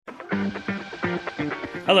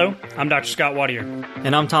Hello, I'm Dr. Scott Wadier.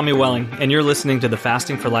 And I'm Tommy Welling, and you're listening to the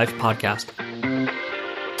Fasting for Life podcast.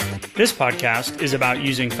 This podcast is about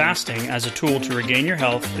using fasting as a tool to regain your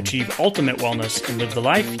health, achieve ultimate wellness, and live the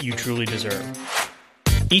life you truly deserve.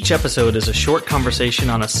 Each episode is a short conversation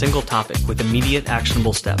on a single topic with immediate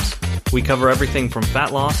actionable steps. We cover everything from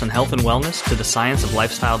fat loss and health and wellness to the science of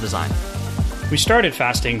lifestyle design. We started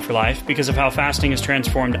Fasting for Life because of how fasting has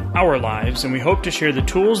transformed our lives, and we hope to share the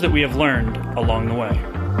tools that we have learned along the way.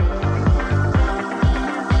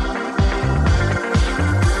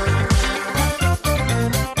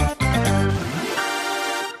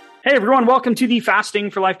 Hey everyone, welcome to the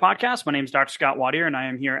Fasting for Life podcast. My name is Dr. Scott Wadier, and I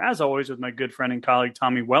am here as always with my good friend and colleague,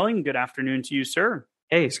 Tommy Welling. Good afternoon to you, sir.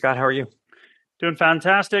 Hey, Scott, how are you? Doing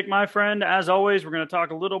fantastic, my friend. As always, we're going to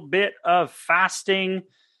talk a little bit of fasting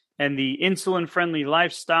and the insulin-friendly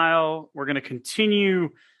lifestyle. We're going to continue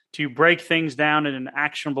to break things down in an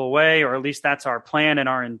actionable way, or at least that's our plan and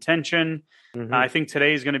our intention. I think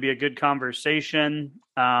today is going to be a good conversation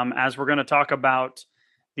as we're going to talk about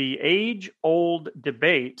the age-old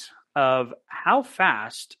debate of how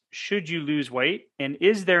fast should you lose weight, and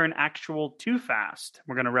is there an actual too fast?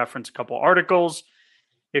 We're going to reference a couple articles.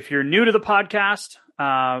 If you're new to the podcast,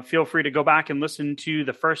 feel free to go back and listen to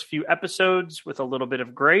the first few episodes with a little bit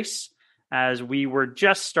of grace, as we were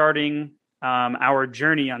just starting our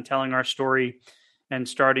journey on telling our story and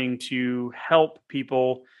starting to help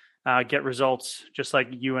people get results just like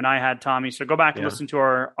you and I had, Tommy. So go back and listen to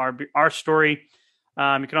our story.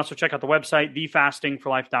 You can also check out the website,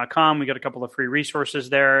 thefastingforlife.com. We got a couple of free resources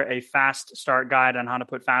there, a fast start guide on how to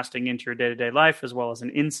put fasting into your day-to-day life, as well as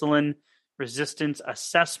an insulin resistance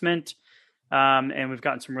assessment. And we've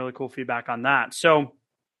gotten some really cool feedback on that. So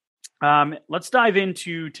let's dive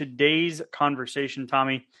into today's conversation,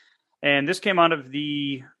 Tommy. And this came out of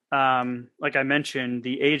the, like I mentioned,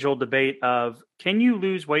 the age-old debate of, can you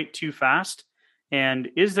lose weight too fast? And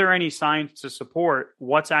is there any science to support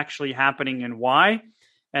what's actually happening and why?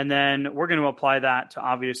 And then we're going to apply that to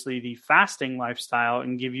obviously the fasting lifestyle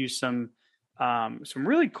and give you some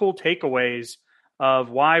really cool takeaways of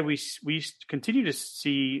why we continue to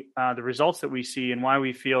see the results that we see, and why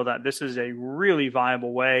we feel that this is a really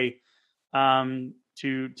viable way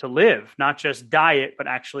to live, not just diet, but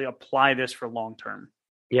actually apply this for long term.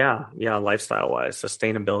 Yeah, lifestyle wise,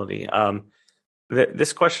 sustainability.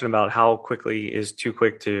 This question about how quickly is too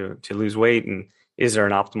quick to lose weight, and is there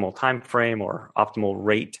an optimal time frame or optimal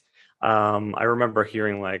rate? I remember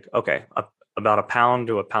hearing about a pound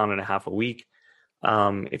to a pound and a half a week.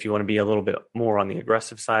 If you want to be a little bit more on the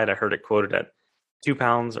aggressive side, I heard it quoted at 2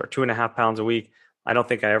 pounds or 2.5 pounds a week. I don't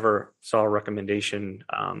think I ever saw a recommendation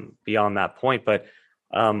beyond that point, but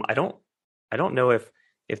I don't know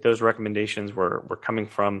if those recommendations were coming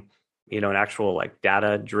from an actual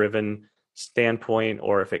data driven standpoint,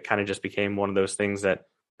 or if it kind of just became one of those things that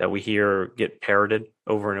we hear get parroted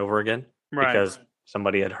over and over again, because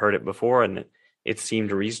somebody had heard it before and it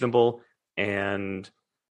seemed reasonable. And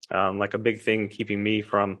a big thing keeping me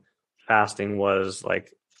from fasting was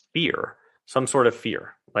fear, some sort of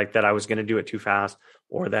fear, that I was going to do it too fast,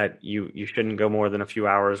 or that you shouldn't go more than a few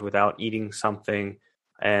hours without eating something,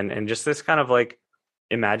 and just this kind of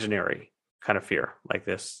imaginary kind of fear,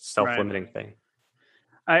 this self-limiting thing.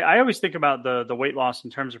 I always think about the weight loss in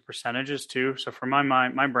terms of percentages too. So for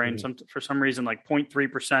my brain, for some reason,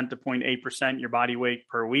 0.3% to 0.8% your body weight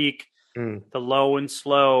per week, the low and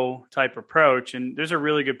slow type approach. And there's a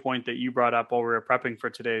really good point that you brought up while we were prepping for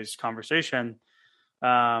today's conversation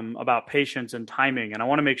about patience and timing. And I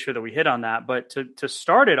want to make sure that we hit on that. But to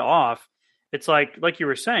start it off, it's like you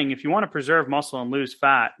were saying, if you want to preserve muscle and lose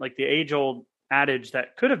fat, the age old adage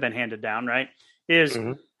that could have been handed down, right, is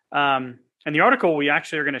and the article we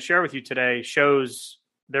actually are going to share with you today shows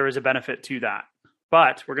there is a benefit to that,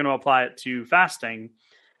 but we're going to apply it to fasting.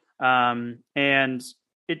 And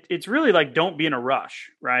it's really don't be in a rush,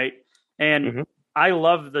 right? And I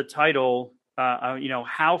love the title,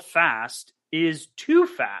 how fast is too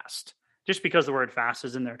fast, just because the word fast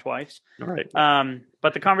is in there twice. Right.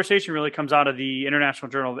 But the conversation really comes out of the International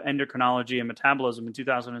Journal of Endocrinology and Metabolism in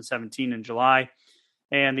 2017 in July.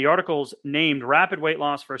 And the article's named Rapid Weight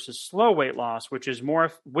Loss versus Slow Weight Loss, which is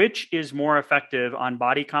more effective on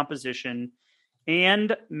body composition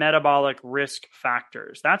and metabolic risk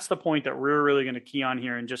factors. That's the point that we're really going to key on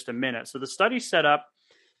here in just a minute. So the study set up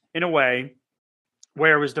in a way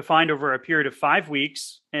where it was defined over a period of 5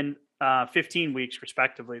 weeks and 15 weeks,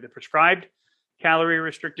 respectively. The prescribed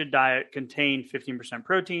calorie-restricted diet contained 15%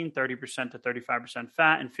 protein, 30% to 35%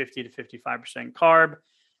 fat, and 50 to 55% carb.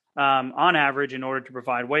 On average, in order to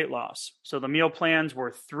provide weight loss. So the meal plans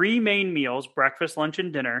were 3 main meals, breakfast, lunch,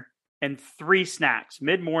 and dinner, and 3 snacks,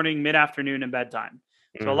 mid-morning, mid-afternoon, and bedtime.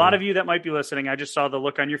 So a Mm-hmm. lot of you that might be listening, I just saw the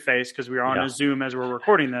look on your face because we were on Yeah. a Zoom as we're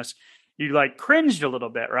recording this. You like cringed a little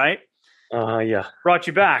bit, right? Yeah. Brought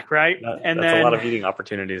you back, right? That's a lot of eating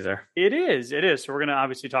opportunities there. It is. So we're going to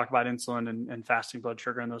obviously talk about insulin and fasting blood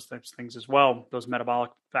sugar and those types of things as well, those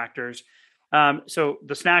metabolic factors. So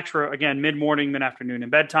the snacks were, again, mid-morning, mid-afternoon,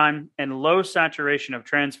 and bedtime, and low saturation of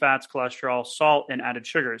trans fats, cholesterol, salt, and added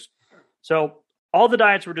sugars. So all the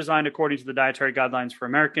diets were designed according to the dietary guidelines for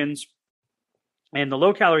Americans, and the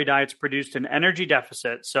low-calorie diets produced an energy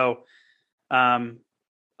deficit. So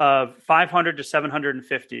of 500 to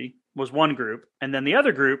 750 was one group, and then the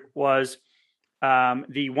other group was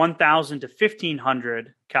the 1,000 to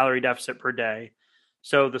 1,500 calorie deficit per day.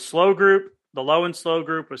 So the slow group, the low and slow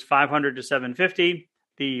group was 500 to 750.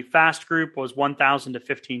 The fast group was 1,000 to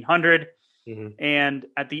 1,500. Mm-hmm. And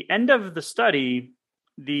at the end of the study,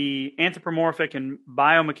 the anthropomorphic and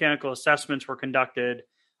biomechanical assessments were conducted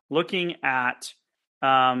looking at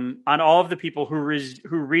on all of the people who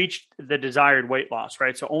reached the desired weight loss,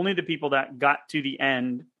 right? So only the people that got to the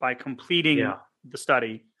end by completing the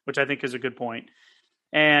study, which I think is a good point.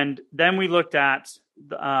 And then we looked at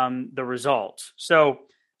the results. So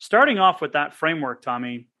starting off with that framework,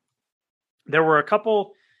 Tommy, there were a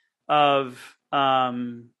couple of,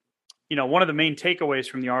 one of the main takeaways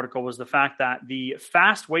from the article was the fact that the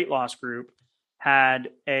fast weight loss group had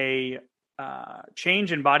a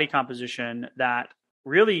change in body composition that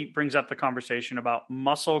really brings up the conversation about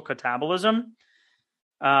muscle catabolism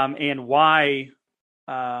and why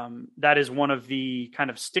that is one of the kind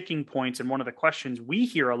of sticking points. And one of the questions we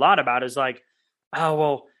hear a lot about is like, oh,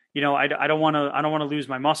 well, I don't want to lose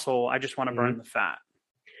my muscle. I just want to burn the fat.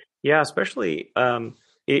 Yeah. Especially,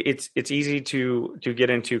 it's easy to get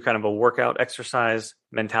into kind of a workout exercise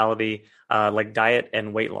mentality, like diet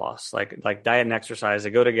and weight loss, like diet and exercise, they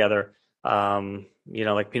go together.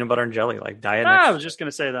 Like peanut butter and jelly, like diet. I was just going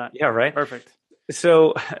to say that. Yeah. Right. Perfect.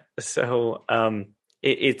 So,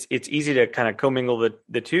 it's easy to kind of commingle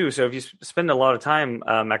the two. So if you spend a lot of time,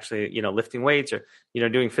 actually, lifting weights or,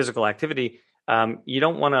 doing physical activity, you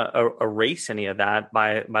don't want to erase any of that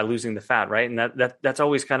by losing the fat. Right. And that's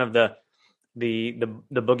always kind of the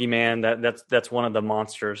boogeyman that's one of the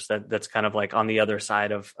monsters that's kind of like on the other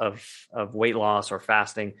side of weight loss or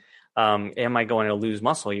fasting. Am I going to lose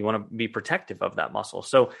muscle? You want to be protective of that muscle.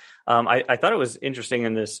 So I thought it was interesting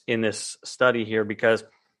in this study here because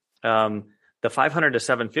the 500 to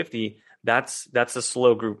 750, that's a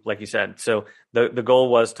slow group, like you said. So the goal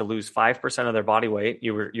was to lose 5% of their body weight.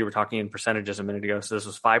 You were talking in percentages a minute ago. So this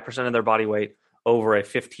was 5% of their body weight over a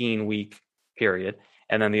 15-week period.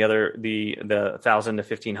 And then the 1,000 to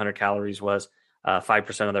 1,500 calories was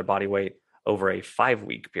 5% of their body weight over a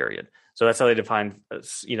 5-week period. So that's how they define,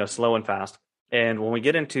 slow and fast. And when we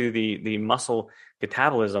get into the muscle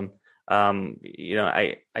catabolism,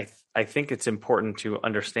 I think it's important to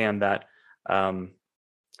understand that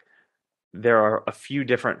there are a few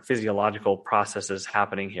different physiological processes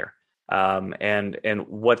happening here, and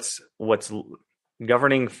what's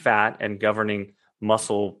governing fat and governing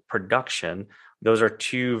muscle production. Those are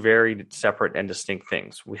two very separate and distinct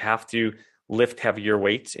things. We have to lift heavier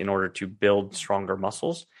weights in order to build stronger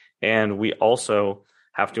muscles. And we also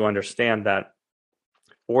have to understand that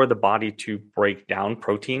for the body to break down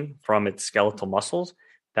protein from its skeletal muscles,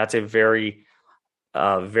 that's a very,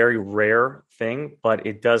 very rare thing, but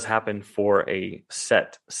it does happen for a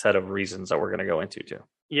set of reasons that we're going to go into too.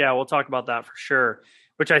 Yeah, we'll talk about that for sure,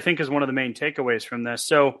 which I think is one of the main takeaways from this.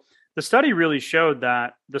 So the study really showed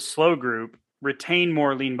that the slow group retained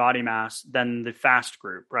more lean body mass than the fast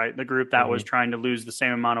group, right? The group that was trying to lose the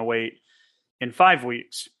same amount of weight in 5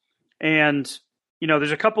 weeks. And,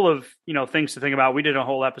 there's a couple of, things to think about. We did a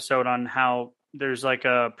whole episode on how there's like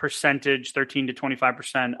a percentage, 13 to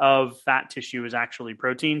 25% of fat tissue is actually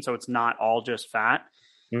protein. So it's not all just fat.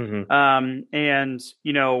 Mm-hmm. And,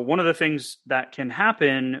 one of the things that can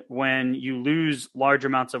happen when you lose large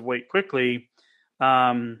amounts of weight quickly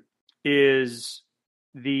is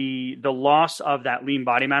the loss of that lean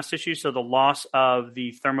body mass tissue. So the loss of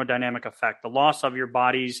the thermodynamic effect, the loss of your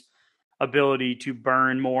body's ability to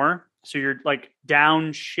burn more. So you're like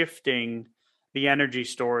downshifting the energy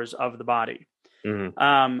stores of the body.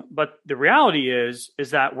 Mm-hmm. But the reality is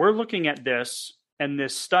that we're looking at this and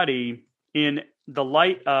this study in the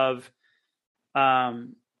light of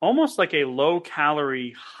almost like a low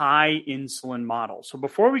calorie, high insulin model. So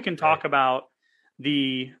before we can talk about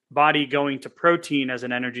the body going to protein as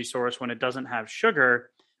an energy source when it doesn't have sugar,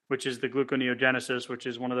 which is the gluconeogenesis, which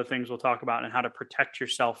is one of the things we'll talk about, and how to protect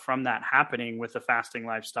yourself from that happening with the fasting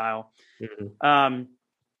lifestyle. Mm-hmm.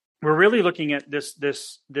 we're really looking at this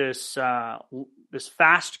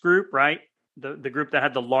fast group, right? The group that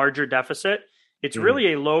had the larger deficit. It's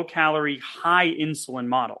really a low calorie, high insulin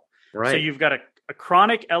model. Right. So you've got a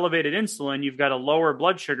chronic elevated insulin, you've got a lower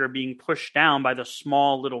blood sugar being pushed down by the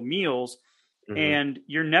small little meals, and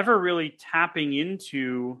you're never really tapping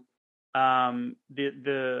into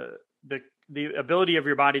the ability of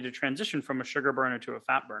your body to transition from a sugar burner to a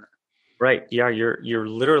fat burner. Right. Yeah, you're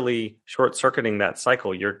literally short-circuiting that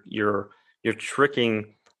cycle. You're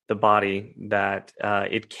tricking the body that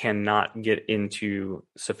it cannot get into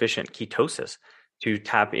sufficient ketosis to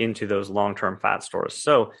tap into those long-term fat stores.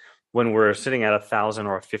 So when we're sitting at 1,000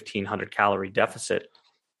 or 1,500 calorie deficit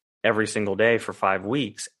every single day for 5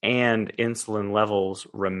 weeks, and insulin levels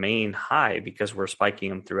remain high because we're spiking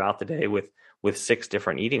them throughout the day with 6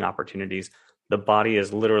 different eating opportunities, the body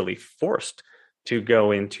is literally forced to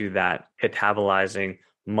go into that catabolizing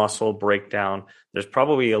muscle breakdown. There's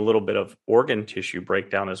probably a little bit of organ tissue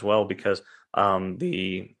breakdown as well, because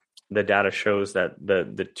the data shows that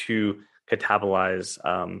the two catabolize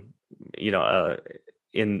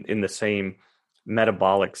in the same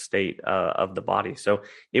metabolic state of the body. So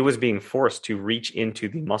it was being forced to reach into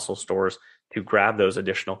the muscle stores to grab those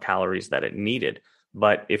additional calories that it needed.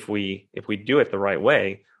 But if we do it the right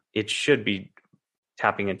way, it should be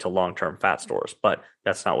tapping into long-term fat stores. But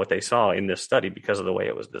that's not what they saw in this study because of the way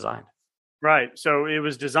it was designed. Right. So it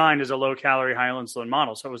was designed as a low calorie, high insulin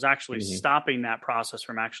model. So it was actually stopping that process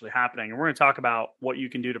from actually happening. And we're going to talk about what you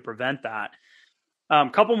can do to prevent that. A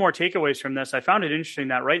couple more takeaways from this. I found it interesting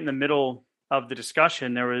that right in the middle of the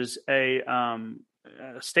discussion, there was a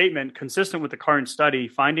statement consistent with the current study.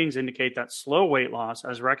 Findings indicate that slow weight loss,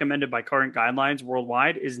 as recommended by current guidelines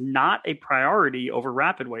worldwide, is not a priority over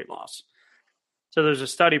rapid weight loss. So there's a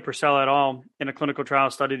study, Purcell et al., in a clinical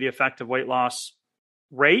trial studied the effect of weight loss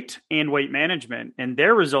rate and weight management. And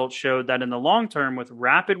their results showed that in the long term, with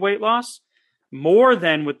rapid weight loss, more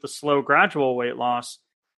than with the slow gradual weight loss,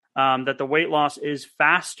 that the weight loss is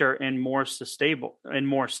faster and more stable.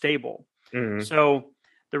 So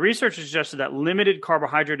the research suggested that limited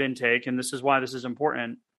carbohydrate intake, and this is why this is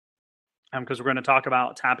important, because we're going to talk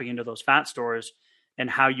about tapping into those fat stores and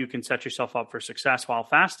how you can set yourself up for success while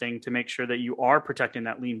fasting to make sure that you are protecting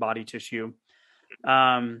that lean body tissue.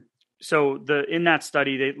 So in that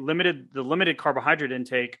study, they limited carbohydrate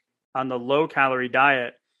intake on the low calorie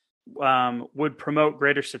diet would promote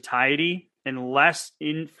greater satiety and less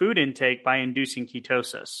in food intake by inducing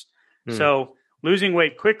ketosis. So losing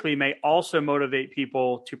weight quickly may also motivate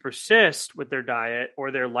people to persist with their diet or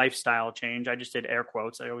their lifestyle change. I just did air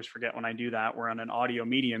quotes. I always forget when I do that. We're on an audio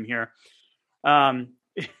medium here.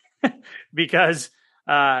 Because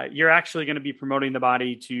you're actually going to be promoting the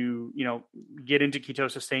body to, get into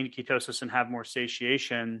ketosis, stay in ketosis, and have more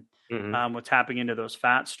satiation with tapping into those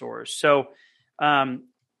fat stores. So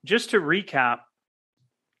just to recap,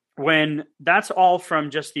 when that's all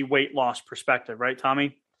from just the weight loss perspective, right,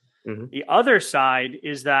 Tommy? The other side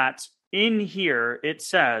is that in here, it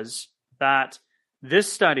says that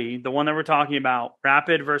this study, the one that we're talking about,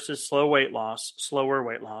 rapid versus slower weight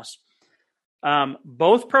loss,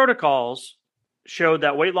 both protocols showed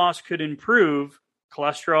that weight loss could improve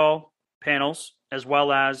cholesterol panels as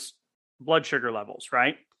well as blood sugar levels,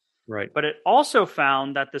 right? Right. But it also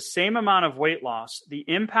found that the same amount of weight loss, the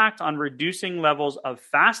impact on reducing levels of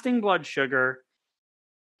fasting blood sugar,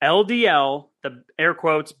 LDL, the air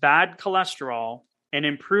quotes, bad cholesterol, and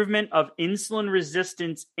improvement of insulin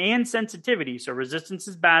resistance and sensitivity. So resistance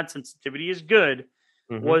is bad, sensitivity is good,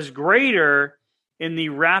 was greater in the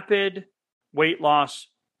rapid weight loss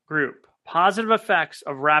group. Positive effects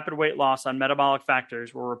of rapid weight loss on metabolic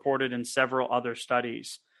factors were reported in several other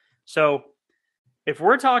studies. So if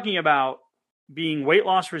we're talking about being weight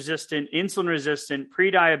loss resistant, insulin resistant,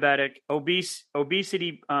 pre-diabetic,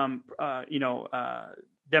 obesity,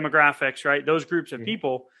 demographics, right? Those groups of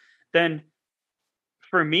people, then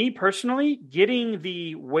for me personally, getting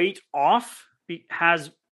the weight off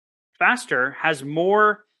has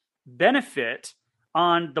more benefit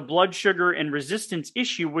on the blood sugar and resistance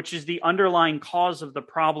issue, which is the underlying cause of the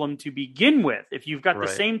problem to begin with. If you've got the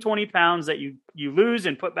same 20 pounds that you lose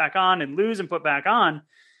and put back on and lose and put back on,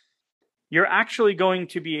 you're actually going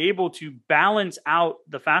to be able to balance out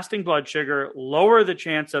the fasting blood sugar, lower the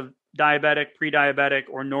chance of diabetic, pre-diabetic,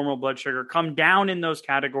 or normal blood sugar, come down in those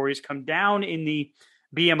categories, come down in the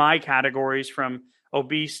BMI categories from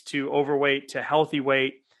obese to overweight to healthy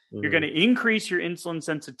weight. You're going to increase your insulin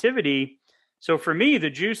sensitivity. So for me, the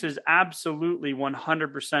juice is absolutely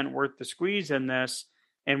 100% worth the squeeze in this.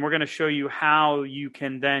 And we're going to show you how you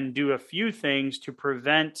can then do a few things to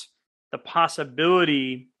prevent the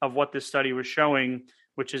possibility of what this study was showing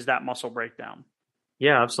which is that muscle breakdown.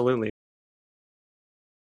 Yeah, absolutely.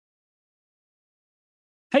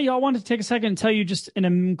 Hey, y'all, I wanted to take a second and tell you just an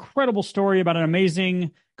incredible story about an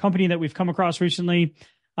amazing company that we've come across recently.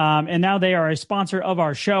 And now they are a sponsor of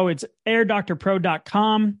our show. It's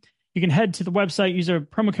airdoctorpro.com. You can head to the website, use a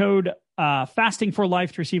promo code fasting for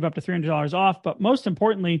life to receive up to $300 off. But most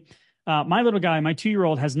importantly, my little guy, my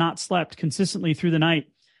 2-year-old, has not slept consistently through the night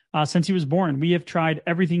since he was born. We have tried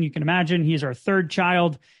everything you can imagine. He is our 3rd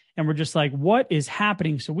child. And we're just like, what is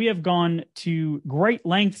happening? So we have gone to great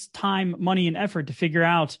lengths, time, money, and effort to figure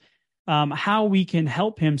out how we can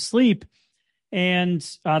help him sleep. And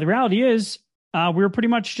the reality is we were pretty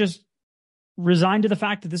much just resigned to the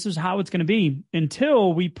fact that this is how it's going to be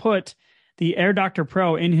until we put the Air Doctor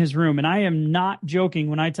Pro in his room. And I am not joking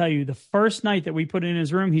when I tell you the first night that we put it in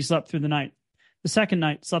his room, he slept through the night. The second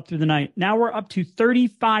night, slept through the night. Now we're up to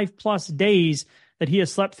 35 plus days that he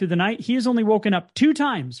has slept through the night. He has only woken up 2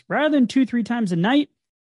 times rather than 2-3 times a night,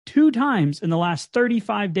 2 times in the last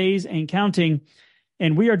 35 days and counting.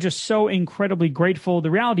 And we are just so incredibly grateful.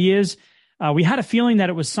 The reality is we had a feeling that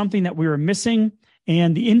it was something that we were missing.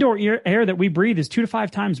 And the indoor air that we breathe is 2 to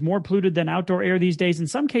 5 times more polluted than outdoor air these days. In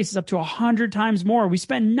some cases, up to 100 times more. We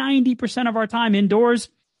spend 90% of our time indoors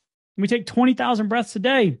and we take 20,000 breaths a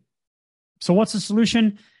day. So what's the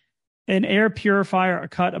solution? An air purifier, a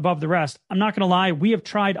cut above the rest. I'm not going to lie. We have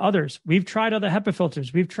tried others. We've tried other HEPA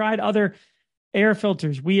filters. We've tried other air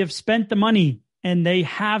filters. We have spent the money and they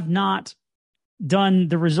have not done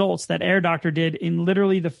the results that Air Doctor did in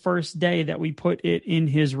literally the first day that we put it in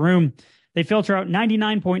his room. They filter out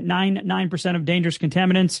 99.99% of dangerous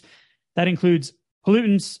contaminants. That includes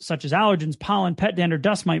pollutants such as allergens, pollen, pet dander,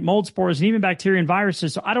 dust mite, mold spores, and even bacteria and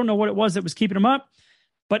viruses. So I don't know what it was that was keeping them up,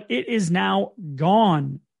 but it is now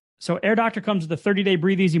gone. So Air Doctor comes with a 30-day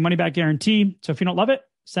breathe easy money back guarantee. So if you don't love it,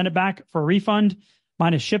 send it back for a refund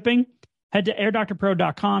minus shipping. Head to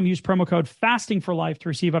airdoctorpro.com. Use promo code fasting for life to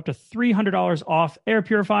receive up to $300 off air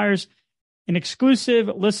purifiers. An exclusive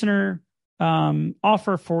listener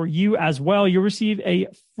offer for you as well. You'll receive a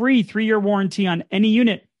free 3-year warranty on any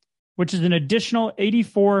unit, which is an additional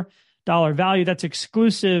 $84 value. That's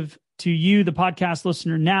exclusive to you, the podcast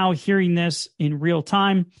listener, now hearing this in real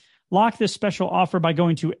time. Lock this special offer by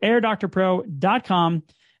going to airdoctorpro.com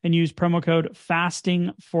and use promo code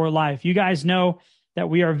fasting for life. You guys know that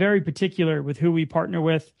we are very particular with who we partner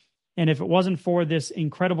with. And if it wasn't for this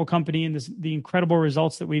incredible company and the incredible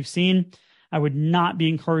results that we've seen, I would not be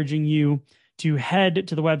encouraging you to head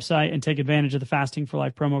to the website and take advantage of the Fasting for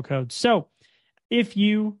Life promo code. So if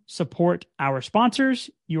you support our sponsors,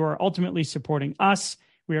 you are ultimately supporting us.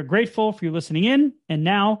 We are grateful for you listening in. And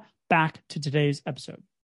now back to today's episode.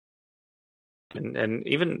 And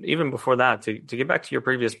even before that, to get back to your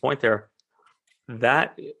previous point there,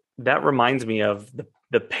 that reminds me of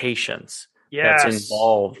the patience that's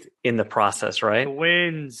involved in the process, right? The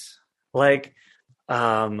wins. Like,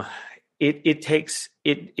 it takes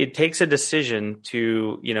a decision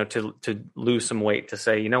to lose some weight, to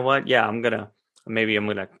say, you know what? Yeah, I'm gonna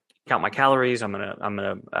count my calories. I'm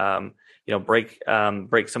gonna break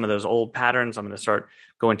some of those old patterns. I'm gonna start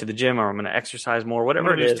going to the gym, or I'm gonna exercise more,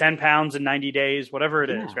 whatever it is. 10 pounds in 90 days, whatever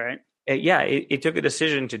it is, right? It took a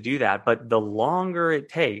decision to do that, but the longer it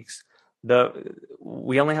takes,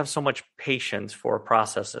 we only have so much patience for a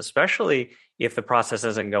process, especially if the process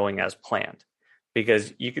isn't going as planned.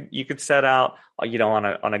 Because you could set out, on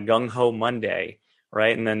a gung ho Monday,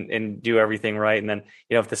 right, and do everything right, and then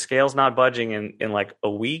if the scale's not budging in like a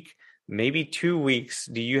week, maybe 2 weeks,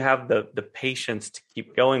 do you have the patience to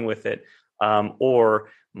keep going with it, or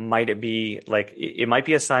might it be like it might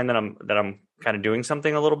be a sign that I'm kind of doing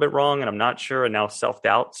something a little bit wrong and I'm not sure, and now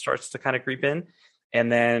self-doubt starts to kind of creep in,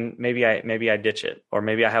 and then maybe I ditch it, or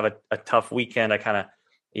maybe I have a tough weekend. I kind of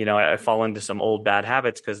I fall into some old bad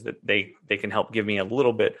habits because they can help give me a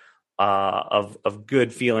little bit of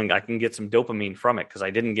good feeling. I can get some dopamine from it because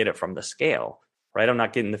I didn't get it from the scale, right? I'm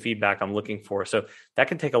not getting the feedback I'm looking for. So that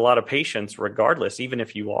can take a lot of patience regardless, even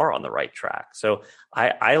if you are on the right track. So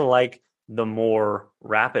I like the more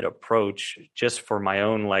rapid approach just for my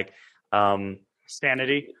own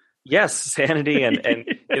sanity. Yes, sanity and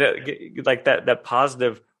like that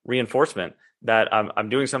positive reinforcement that I'm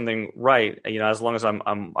doing something right, as long as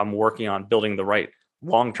I'm working on building the right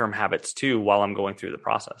long-term habits too while I'm going through the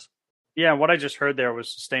process. Yeah, what I just heard there was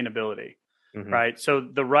sustainability, right? So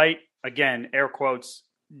the right, again, air quotes,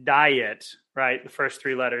 diet, right? The first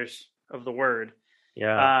 3 letters of the word.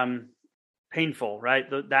 Yeah. Painful, right?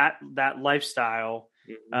 That lifestyle,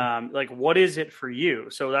 what is it for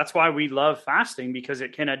you? So that's why we love fasting, because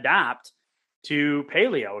it can adapt to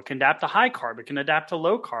paleo. It can adapt to high carb. It can adapt to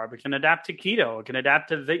low carb. It can adapt to keto. It can adapt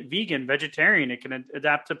to vegan, vegetarian. It can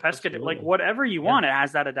adapt to pescatarian, like whatever you want. It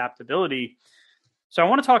has that adaptability. So I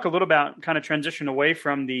want to talk a little about kind of transition away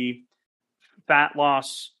from the fat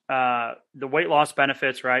loss, the weight loss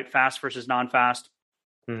benefits, right? Fast versus non-fast.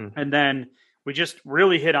 And then we just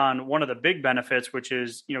really hit on one of the big benefits, which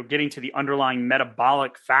is, getting to the underlying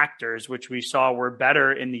metabolic factors, which we saw were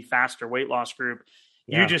better in the faster weight loss group.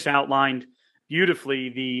 You just outlined beautifully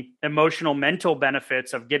the emotional, mental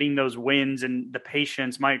benefits of getting those wins and the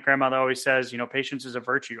patience. My grandmother always says, patience is a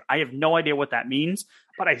virtue. I have no idea what that means,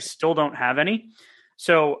 but I still don't have any.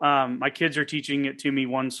 So my kids are teaching it to me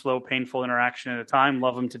one slow, painful interaction at a time.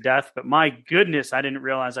 Love them to death. But my goodness, I didn't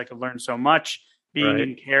realize I could learn so much being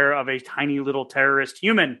in care of a tiny little terrorist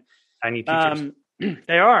human. Tiny teachers.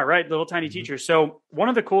 They are, right? Little tiny teachers. So one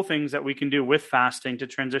of the cool things that we can do with fasting to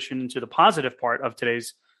transition into the positive part of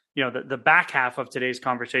today's, the back half of today's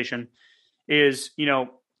conversation is,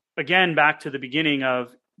 again, back to the beginning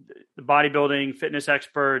of the bodybuilding, fitness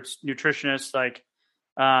experts, nutritionists, like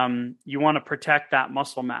you want to protect that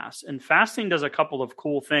muscle mass. And fasting does a couple of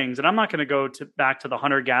cool things. And I'm not going to go back to the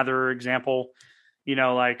hunter-gatherer example,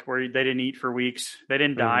 like where they didn't eat for weeks. They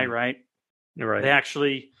didn't die, right? Right. They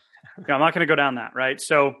actually, I'm not going to go down that, right?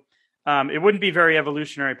 So it wouldn't be very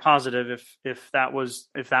evolutionary positive if that was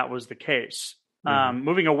the case.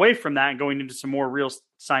 Moving away from that and going into some more real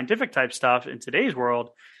scientific type stuff in today's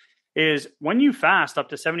world is when you fast up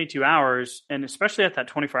to 72 hours, and especially at that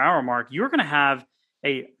 24-hour mark, you're going to have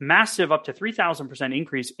a massive up to 3,000%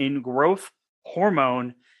 increase in growth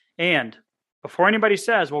hormone. And before anybody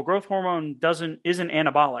says, well, growth hormone isn't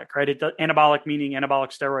anabolic, right? Anabolic meaning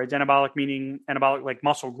anabolic steroids, anabolic meaning anabolic like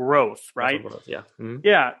muscle growth, right? Muscle growth, yeah. Mm-hmm.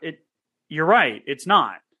 Yeah, you're right. It's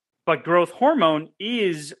not. But growth hormone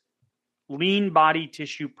is lean body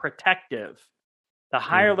tissue protective. The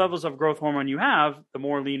higher levels of growth hormone you have, the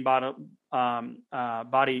more lean body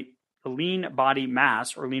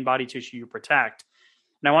mass or lean body tissue you protect.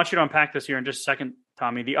 And I want you to unpack this here in just a second,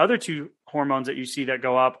 Tommy. The other two hormones that you see that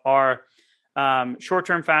go up are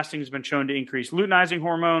short-term fasting has been shown to increase luteinizing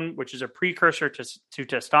hormone, which is a precursor to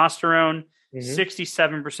testosterone,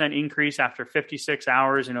 67% increase after 56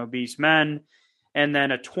 hours in obese men, and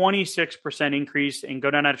then a 26% increase in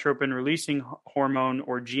gonadotropin releasing hormone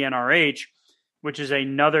or GnRH, which is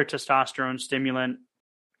another testosterone stimulant.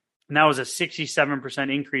 And that was a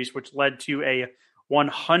 67% increase, which led to a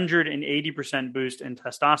 180% boost in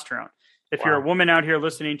testosterone. If you're a woman out here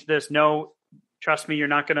listening to this, trust me, you're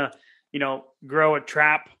not going to, grow a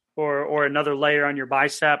trap or another layer on your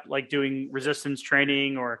bicep, like doing resistance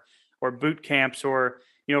training or boot camps, or,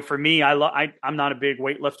 for me, I'm not a big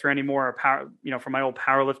weightlifter anymore, or power, from my old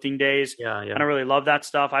powerlifting days. Yeah. I don't really love that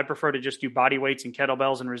stuff. I prefer to just do body weights and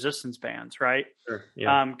kettlebells and resistance bands. Right. Sure.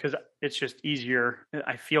 Yeah. Cause it's just easier.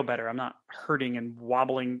 I feel better. I'm not hurting and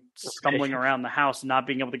wobbling, stumbling around the house and not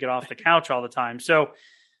being able to get off the couch all the time. So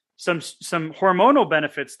some hormonal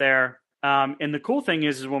benefits there. And the cool thing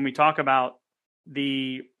is when we talk about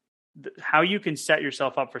how you can set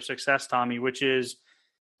yourself up for success, Tommy, which is,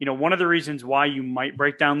 one of the reasons why you might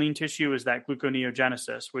break down lean tissue is that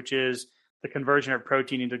gluconeogenesis, which is the conversion of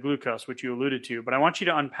protein into glucose, which you alluded to. But I want you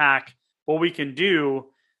to unpack what we can do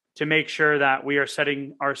to make sure that we are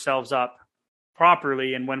setting ourselves up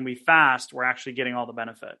properly. And when we fast, we're actually getting all the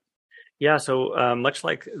benefit. Yeah. So much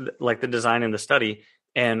like the design in the study,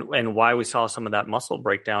 and why we saw some of that muscle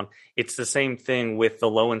breakdown, it's the same thing with the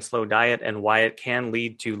low and slow diet and why it can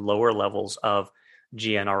lead to lower levels of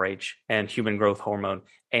GnRH and human growth hormone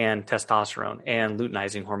and testosterone and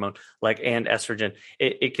luteinizing hormone, and estrogen.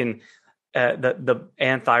 It can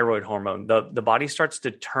and thyroid hormone. The body starts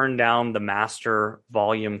to turn down the master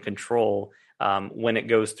volume control when it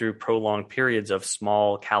goes through prolonged periods of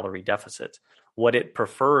small calorie deficits. What it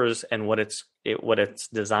prefers and what it's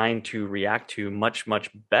designed to react to much, much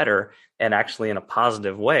better, and actually in a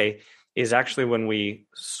positive way, is actually when we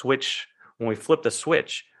flip the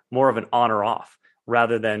switch, more of an on or off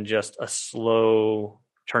rather than just a slow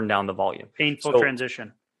turn down the volume. Painful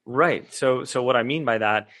transition. Right. So what I mean by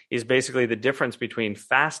that is basically the difference between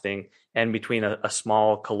fasting and between a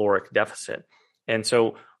small caloric deficit. And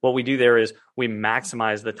so what we do there is we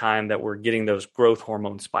maximize the time that we're getting those growth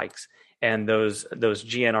hormone spikes and those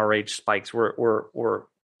GnRH spikes. We're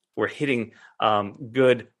hitting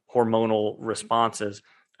good hormonal responses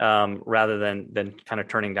rather than kind of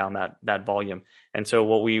turning down that volume. And so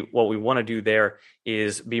what we want to do there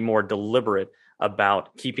is be more deliberate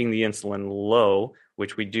about keeping the insulin low,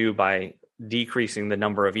 which we do by decreasing the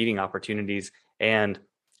number of eating opportunities and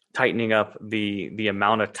tightening up the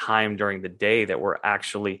amount of time during the day that we're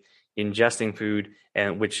actually ingesting food,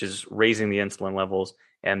 and which is raising the insulin levels,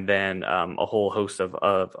 and then a whole host of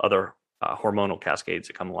other hormonal cascades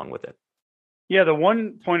that come along with it. Yeah, the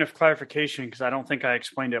one point of clarification, because I don't think I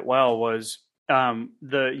explained it well, was and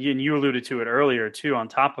you alluded to it earlier too, on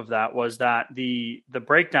top of that, was that the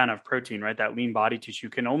breakdown of protein, right, that lean body tissue,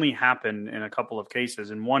 can only happen in a couple of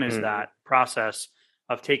cases. And one is that process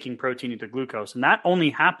of taking protein into glucose. And that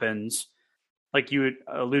only happens, like you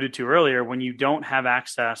alluded to earlier, when you don't have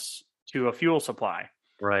access to a fuel supply.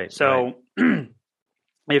 Right. So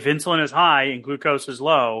if insulin is high and glucose is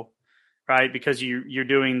low, right, because you're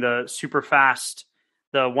doing the super fast,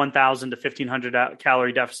 the 1,000 to 1,500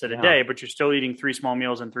 calorie deficit a day, but you're still eating 3 small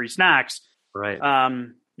meals and 3 snacks. Right.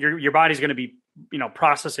 Your body's going to be,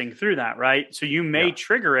 processing through that, right? So you may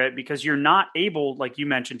trigger it because you're not able, like you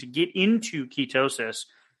mentioned, to get into ketosis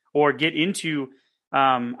or get into,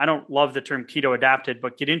 I don't love the term keto adapted,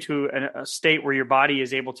 but get into a state where your body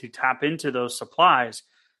is able to tap into those supplies.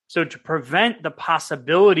 So to prevent the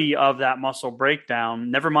possibility of that muscle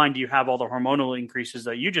breakdown, never mind you have all the hormonal increases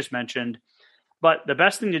that you just mentioned, but the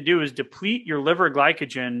best thing to do is deplete your liver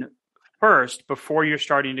glycogen first before you're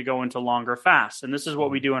starting to go into longer fasts. And this is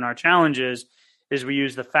what we do in our challenges, is we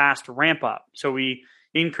use the fast ramp up. So we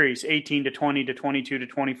increase 18 to 20 to 22 to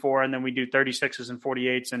 24, and then we do 36s and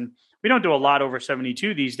 48s. And we don't do a lot over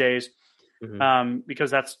 72 these days because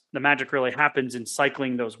that's the magic really happens in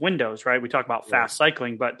cycling those windows, right? We talk about fast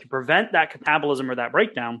cycling, but to prevent that catabolism or that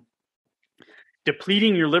breakdown,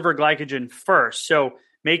 depleting your liver glycogen first. So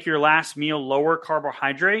make your last meal lower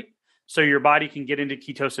carbohydrate so your body can get into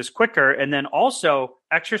ketosis quicker. And then also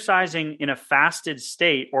exercising in a fasted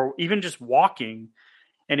state, or even just walking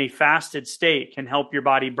in a fasted state, can help your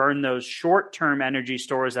body burn those short-term energy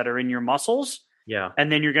stores that are in your muscles. Yeah.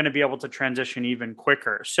 And then you're going to be able to transition even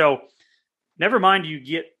quicker. So never mind you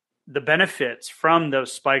get the benefits from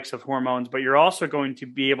those spikes of hormones, but you're also going to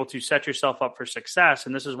be able to set yourself up for success.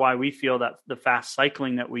 And this is why we feel that the fast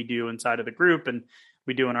cycling that we do inside of the group and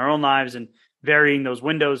we do in our own lives, and varying those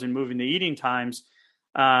windows and moving the eating times,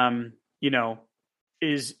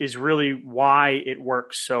 is really why it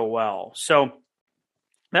works so well. So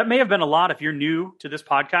that may have been a lot if you're new to this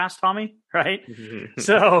podcast, Tommy, right?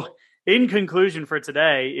 So in conclusion for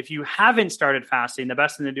today, if you haven't started fasting, the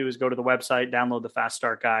best thing to do is go to the website, download the Fast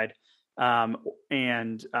Start Guide. You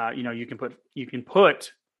can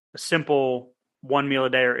put a simple 1 meal a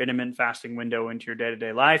day or intermittent fasting window into your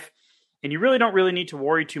day-to-day life. And you really don't need to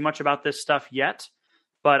worry too much about this stuff yet.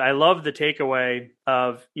 But I love the takeaway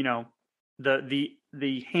of,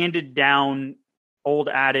 the handed down old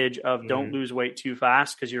adage of don't lose weight too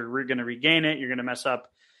fast, because you're going to regain it. You're going to mess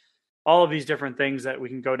up all of these different things that we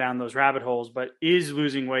can go down those rabbit holes. But is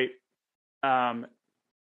losing weight, how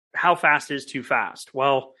fast is too fast?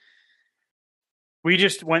 Well, we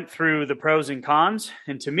just went through the pros and cons.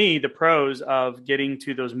 And to me, the pros of getting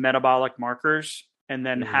to those metabolic markers and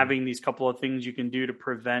then having these couple of things you can do to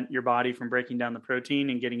prevent your body from breaking down the protein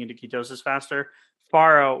and getting into ketosis faster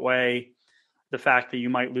far outweigh the fact that you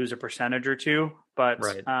might lose a percentage or two. But,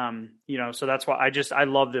 so that's why I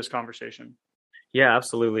love this conversation. Yeah,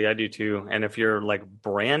 absolutely. I do too. And if you're like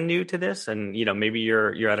brand new to this and, maybe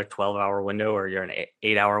you're at a 12-hour window or you're an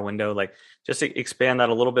 8-hour window, like just expand that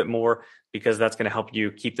a little bit more, because that's going to help you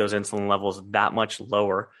keep those insulin levels that much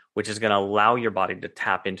lower, which is going to allow your body to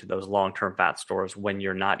tap into those long-term fat stores when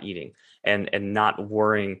you're not eating and not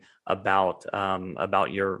worrying about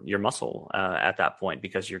your muscle at that point,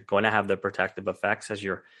 because you're going to have the protective effects as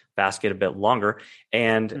your fast get a bit longer.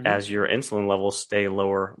 And as your insulin levels stay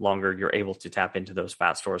lower longer, you're able to tap into those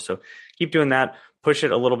fat stores. So keep doing that. Push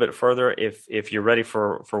it a little bit further. If you're ready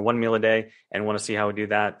for 1 meal a day and want to see how we do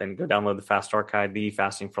that, then go download the Fast Start Guide,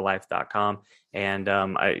 thefastingforlife.com, and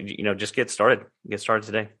just get started. Get started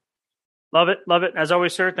today. Love it. Love it. As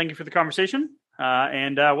always, sir, thank you for the conversation.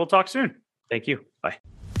 And we'll talk soon. Thank you. Bye.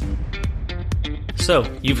 So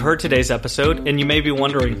you've heard today's episode, and you may be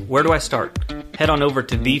wondering, where do I start? Head on over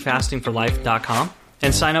to thefastingforlife.com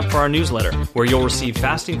and sign up for our newsletter, where you'll receive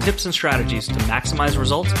fasting tips and strategies to maximize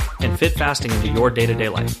results and fit fasting into your day-to-day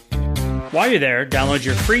life. While you're there, download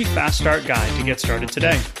your free Fast Start Guide to get started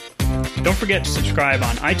today. Don't forget to subscribe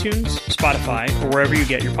on iTunes, Spotify, or wherever you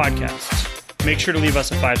get your podcasts. Make sure to leave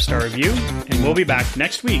us a 5-star review, and we'll be back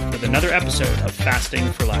next week with another episode of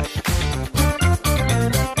Fasting for Life.